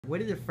Where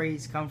did the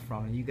phrase come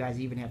from? And you guys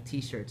even have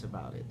T-shirts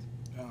about it.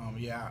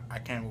 Yeah, I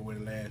came up with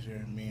it last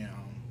year. Me and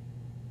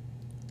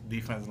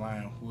defensive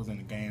line who was in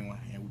the game,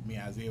 and me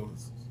and Isaiah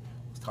was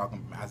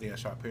talking. Isaiah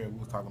Sharper, we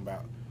was talking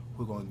about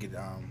who's gonna get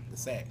the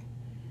sack.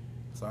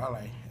 So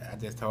I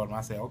just told him,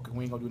 I said, okay,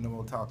 we ain't gonna do no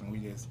more talking.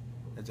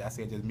 I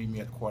said, just meet me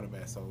at the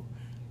quarterback. So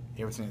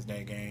ever since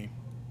that game,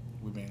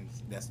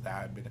 that's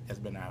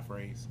been our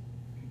phrase.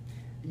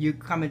 You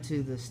come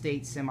into the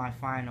state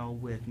semifinal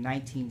with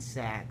 19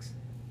 sacks.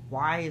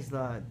 Why is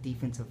the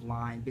defensive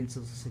line been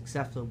so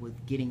successful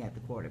with getting at the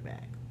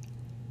quarterback?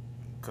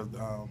 Because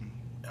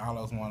all of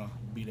us want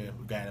to be the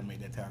guy to make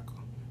that tackle.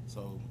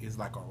 So it's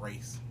like a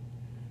race.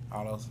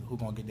 All of us, who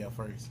gonna get there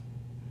first?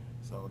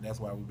 So that's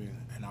why we've been,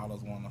 and all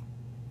of us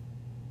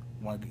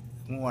want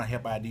to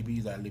help our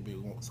DBs out a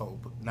little bit, so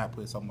not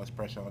put so much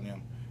pressure on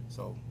them.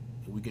 So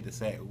if we get the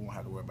sack, we won't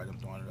have to worry about them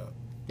throwing it up.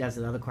 That's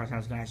another question I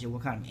was going to ask you.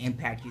 What kind of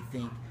impact you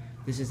think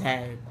this has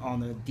had on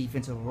the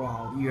defense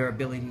overall, your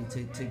ability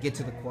to get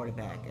to the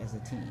quarterback as a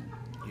team?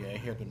 Yeah,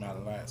 it helped them out a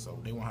lot. So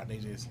they won't have, they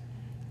just,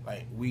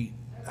 like,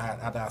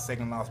 after our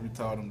second loss, we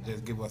told them,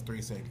 just give us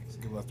 3 seconds.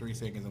 Give us 3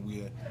 seconds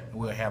and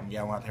we'll have them.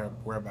 Y'all won't have to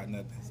worry about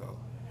nothing. So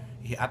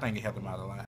I think it helped them out a lot.